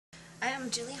I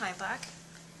am Julie Heimbach.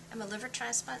 I'm a liver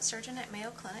transplant surgeon at Mayo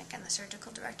Clinic and the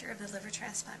surgical director of the liver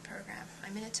transplant program.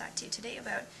 I'm going to talk to you today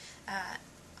about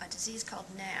a disease called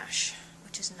NASH,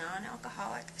 which is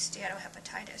Nonalcoholic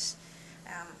Steatohepatitis.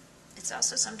 It's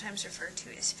also sometimes referred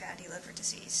to as fatty liver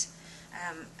disease.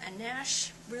 And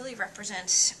NASH really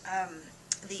represents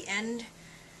the end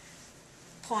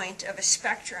point of a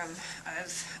spectrum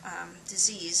of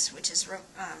disease, which is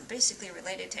basically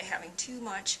related to having too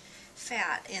much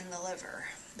fat in the liver.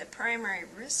 The primary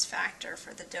risk factor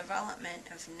for the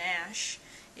development of NASH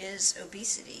is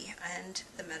obesity and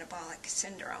the metabolic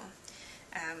syndrome.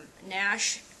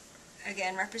 NASH,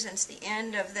 again, represents the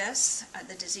end of this.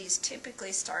 The disease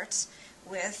typically starts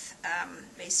with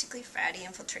basically fatty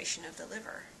infiltration of the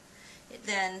liver. It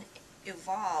then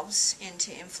evolves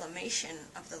into inflammation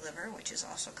of the liver, which is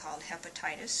also called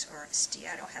hepatitis or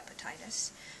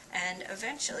steatohepatitis, and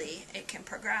eventually it can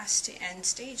progress to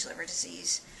end-stage liver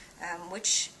disease,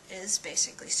 which is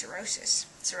basically cirrhosis.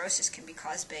 Cirrhosis can be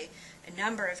caused by a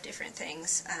number of different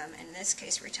things. In this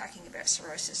case, we're talking about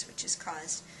cirrhosis, which is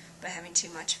caused by having too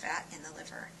much fat in the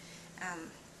liver.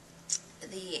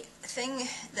 The thing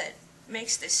that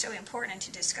makes this so important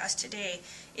to discuss today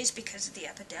is because of the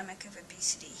epidemic of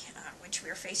obesity, which we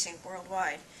are facing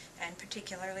worldwide, and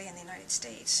particularly in the United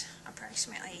States.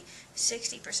 Approximately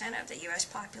 60% of the U.S.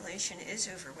 population is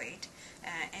overweight,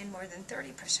 and more than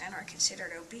 30% are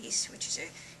considered obese, which is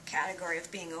a category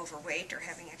of being overweight or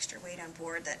having extra weight on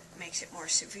board that makes it more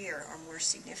severe or more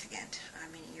significant,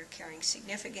 meaning you're carrying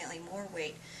significantly more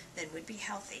weight than would be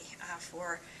healthy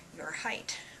for your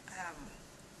height.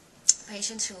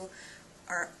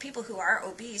 People who are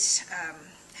obese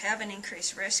have an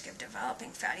increased risk of developing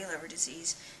fatty liver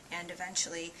disease and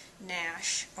eventually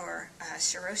NASH or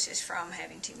cirrhosis from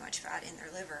having too much fat in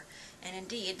their liver. And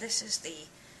indeed, this is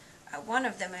one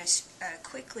of the most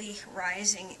quickly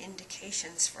rising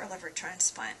indications for liver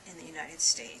transplant in the United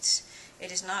States.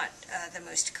 It is not the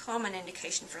most common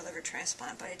indication for liver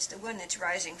transplant, but it's the one that's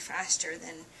rising faster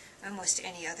than almost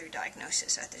any other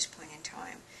diagnosis at this point in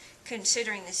time.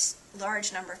 Considering this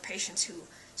large number of patients who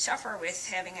suffer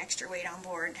with having extra weight on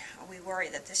board, we worry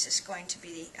that this is going to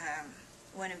be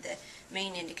one of the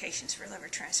main indications for liver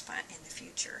transplant in the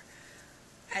future.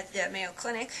 At the Mayo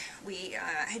Clinic, we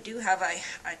do have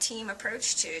a team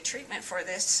approach to treatment for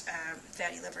this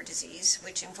fatty liver disease,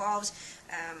 which involves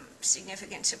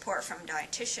significant support from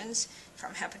dietitians,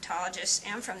 from hepatologists,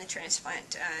 and from the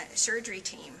transplant surgery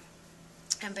team.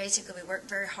 And basically, we work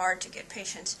very hard to get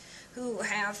patients who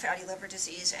have fatty liver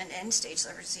disease and end-stage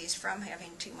liver disease from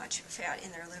having too much fat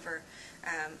in their liver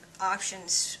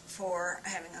options for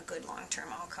having a good long-term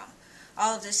outcome.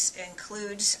 All of this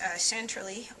includes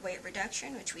centrally weight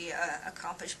reduction, which we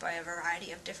accomplish by a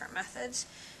variety of different methods.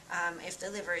 If the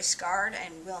liver is scarred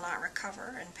and will not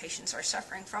recover, and patients are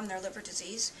suffering from their liver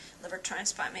disease, liver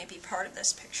transplant may be part of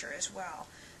this picture as well.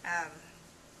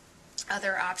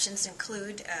 Other options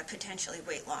include potentially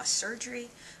weight loss surgery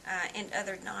and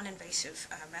other non-invasive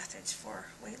methods for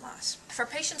weight loss. For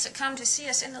patients that come to see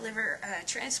us in the liver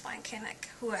transplant clinic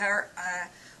who are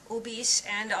obese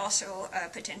and also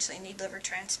potentially need liver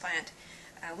transplant,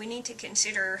 we need to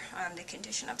consider the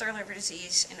condition of their liver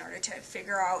disease in order to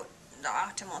figure out the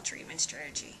optimal treatment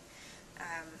strategy.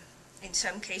 In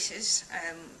some cases,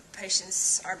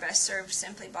 patients are best served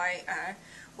simply by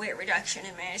weight reduction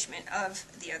and management of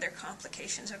the other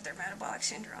complications of their metabolic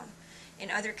syndrome.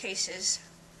 In other cases,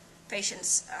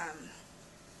 patients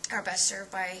are best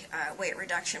served by weight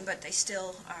reduction, but they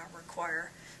still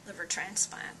require liver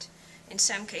transplant. In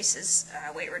some cases,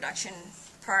 weight reduction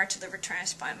prior to liver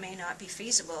transplant may not be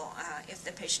feasible if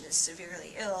the patient is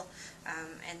severely ill,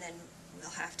 and then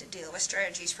we'll have to deal with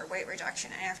strategies for weight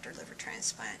reduction after liver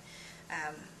transplant.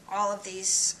 All of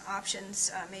these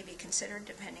options may be considered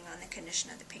depending on the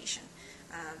condition of the patient.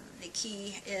 The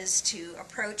key is to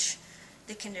approach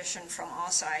the condition from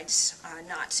all sides,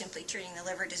 not simply treating the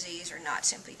liver disease or not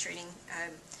simply treating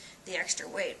the extra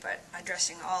weight, but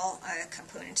addressing all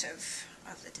components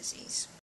of the disease.